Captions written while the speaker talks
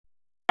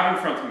I have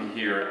in front of me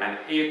here an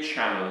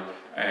 8-channel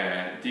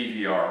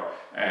DVR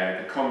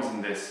that comes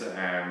in this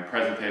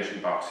presentation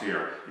box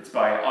here. It's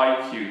by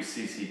IQ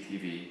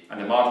CCTV,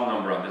 and the model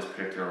number on this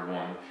particular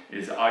one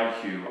is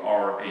IQ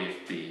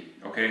R8B.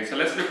 Okay, so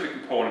let's look at the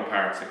component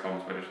parts that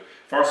comes with it.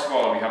 First of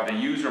all, we have the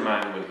user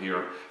manual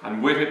here,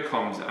 and with it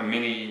comes a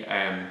mini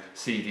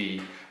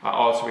CD.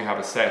 Also, we have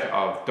a set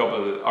of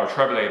double or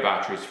AAA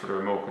batteries for the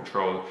remote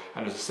control,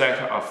 and there's a set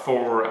of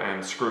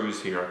 4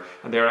 screws here,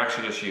 and they're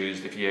actually just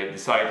used if you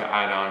decide to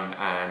add on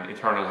an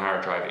internal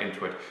hard drive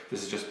into it.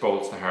 This is just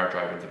bolts the hard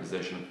drive into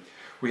position.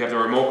 We have the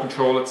remote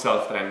control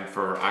itself then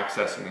for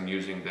accessing and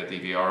using the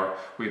DVR.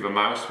 We have a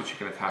mouse which you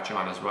can attach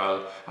on as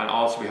well, and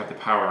also we have the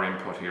power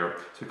input here.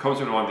 So it comes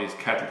with one of these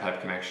kettle type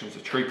connections, a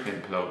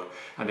 3-pin plug,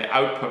 and the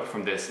output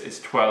from this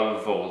is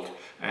 12 volt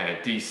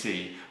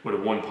DC with a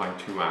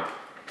 1.2 amp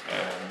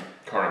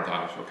current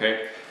on it.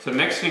 Okay, so the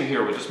next thing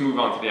here, we'll just move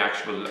on to the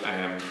actual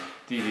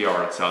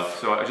DVR itself.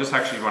 So I just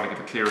actually want to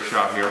give a clear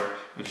shot here.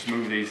 I'll just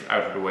move these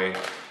out of the way.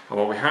 And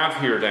what we have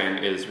here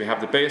then is we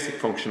have the basic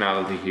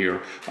functionality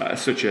here,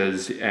 such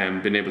as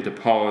being able to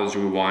pause,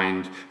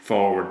 rewind,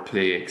 forward,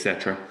 play,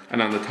 etc.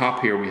 And on the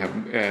top here we have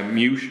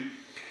mute,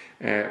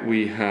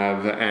 we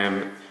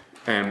have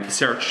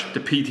search, the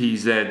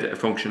PTZ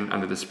function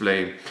and the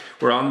display.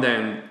 We're on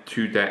then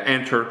to the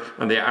enter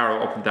and the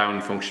arrow up and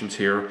down functions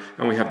here,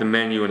 and we have the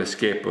menu and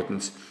escape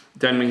buttons.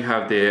 Then we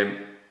have the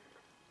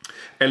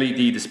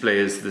LED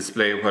displays,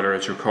 display whether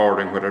it's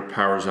recording, whether it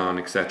powers on,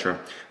 etc.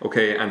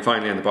 Okay, and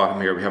finally on the bottom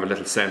here we have a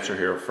little sensor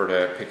here for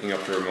the picking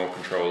up the remote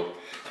control.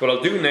 So what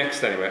I'll do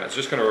next anyway, I'm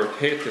just going to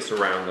rotate this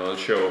around and I'll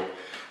show.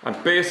 And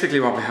basically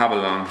what we have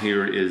along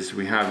here is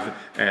we have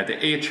the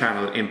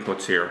 8-channel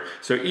inputs here.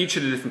 So each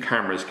of the different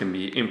cameras can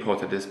be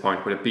input at this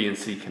point with a B and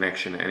C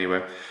connection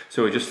anyway.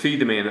 So we just feed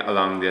them in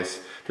along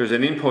this. There's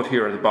an input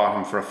here at the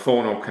bottom for a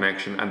phono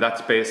connection, and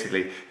that's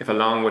basically if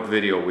along with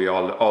video we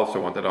also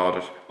wanted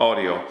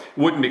audio.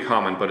 Wouldn't be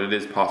common, but it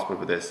is possible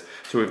with this.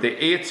 So we have the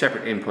 8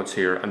 separate inputs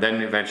here, and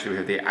then eventually we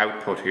have the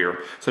output here.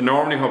 So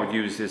normally what we'd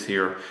use is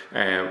here,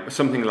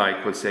 something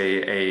like, we'll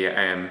say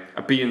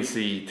a B and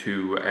C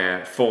to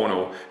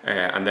phono,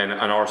 and then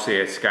an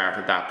RCA SCART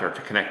adapter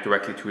to connect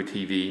directly to a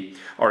TV,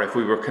 or if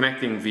we were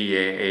connecting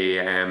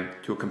via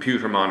to a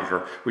computer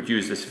monitor, we'd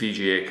use this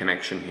VGA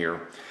connection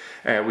here.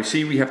 We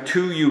see we have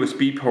 2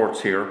 USB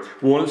ports here.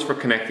 One is for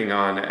connecting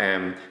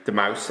on the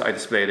mouse I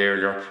displayed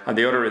earlier, and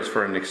the other is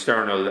for an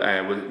external,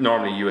 with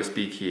normally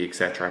USB key,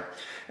 etc.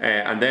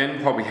 And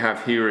then what we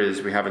have here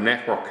is we have a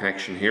network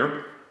connection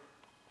here.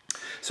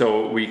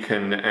 So we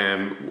can,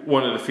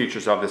 one of the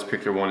features of this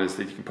particular one is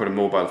that you can put a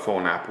mobile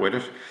phone app with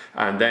it.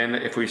 And then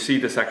if we see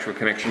this actual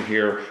connection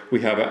here,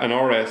 we have an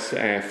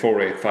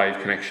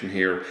RS485 connection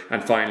here.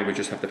 And finally we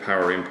just have the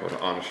power input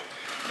on it.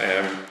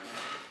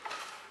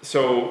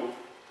 So,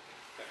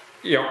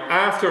 you know,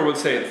 after we'll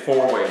say the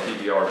 4-way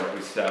DVR that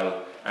we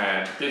sell,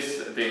 the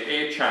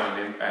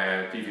 8-channel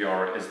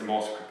DVR is the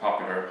most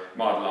popular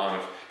model on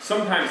it.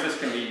 Sometimes this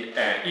can be,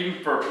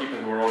 even for people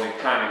who are only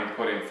planning to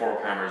put in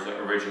 4 cameras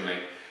originally,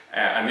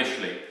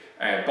 initially,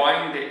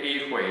 buying the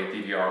 8-way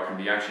DVR can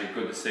be actually a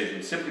good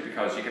decision, simply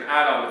because you can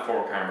add on the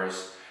 4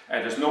 cameras.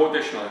 There's no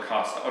additional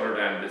cost other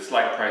than the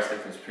slight price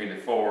difference between the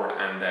 4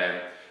 and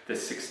the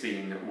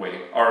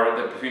 16-way,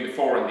 or between the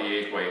 4 and the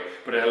 8-way,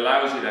 but it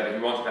allows you that if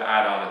you wanted to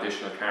add on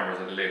additional cameras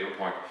at a later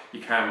point, you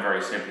can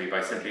very simply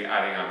by simply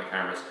adding on the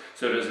cameras.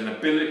 So there's an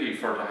ability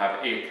for it to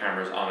have 8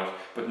 cameras on it,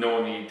 but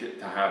no need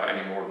to have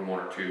any more than 1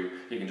 or 2.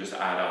 You can just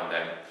add on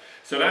them.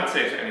 So that's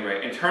it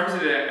anyway. In terms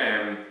of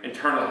the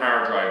internal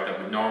hard drive that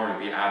would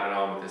normally be added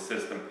on with this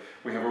system,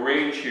 we have a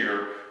range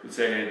here. We'd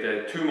say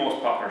the 2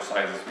 most popular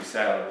sizes we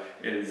sell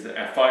is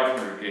a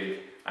 500 gig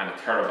and a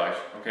terabyte.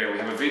 Okay, we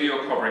have a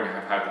video covering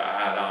how to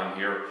add on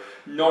here.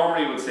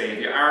 Normally we'll say if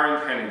you are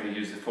intending to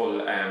use the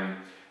full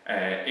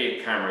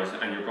 8 cameras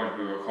and you're going to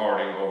be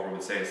recording over, we'll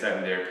say, a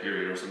 7-day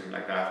period or something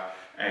like that,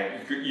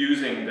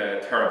 using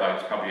the terabyte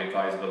is probably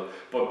advisable,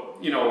 but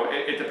you know,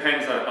 it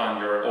depends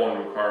on your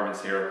own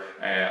requirements here.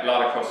 A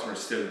lot of customers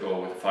still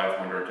go with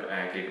 500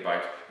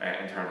 gigabyte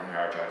internal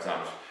hard drives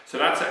on it. So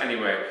that's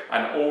anyway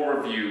an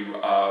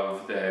overview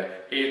of the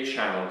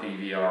 8-channel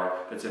DVR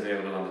that's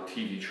available on the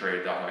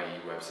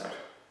tvtrade.ie website.